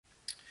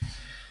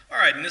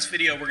Alright, in this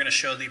video we're going to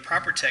show the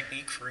proper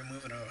technique for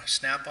removing a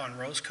snap-on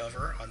rose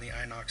cover on the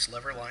INOX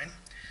lever line.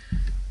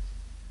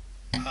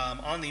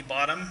 On the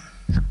bottom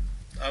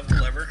of the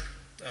lever,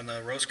 on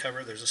the rose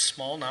cover, there's a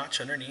small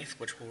notch underneath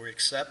which will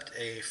accept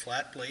a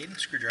flat blade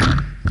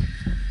screwdriver.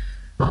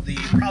 The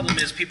problem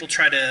is people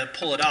try to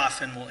pull it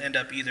off and will end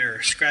up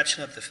either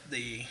scratching up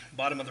the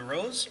bottom of the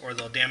rose or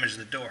they'll damage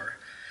the door.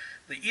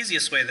 The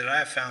easiest way that I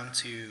have found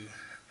to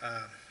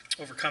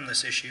overcome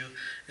this issue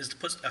is to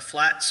put a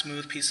flat,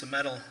 smooth piece of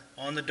metal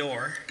on the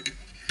door,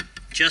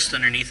 just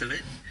underneath of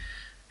it,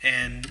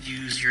 and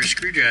use your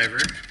screwdriver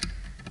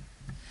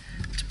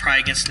to pry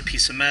against the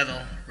piece of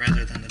metal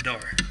rather than the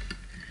door.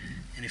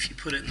 And if you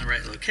put it in the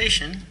right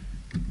location,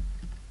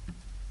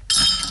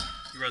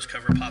 the rose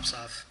cover pops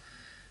off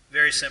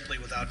very simply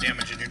without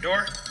damaging your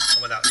door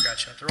and without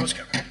scratching up the rose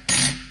cover.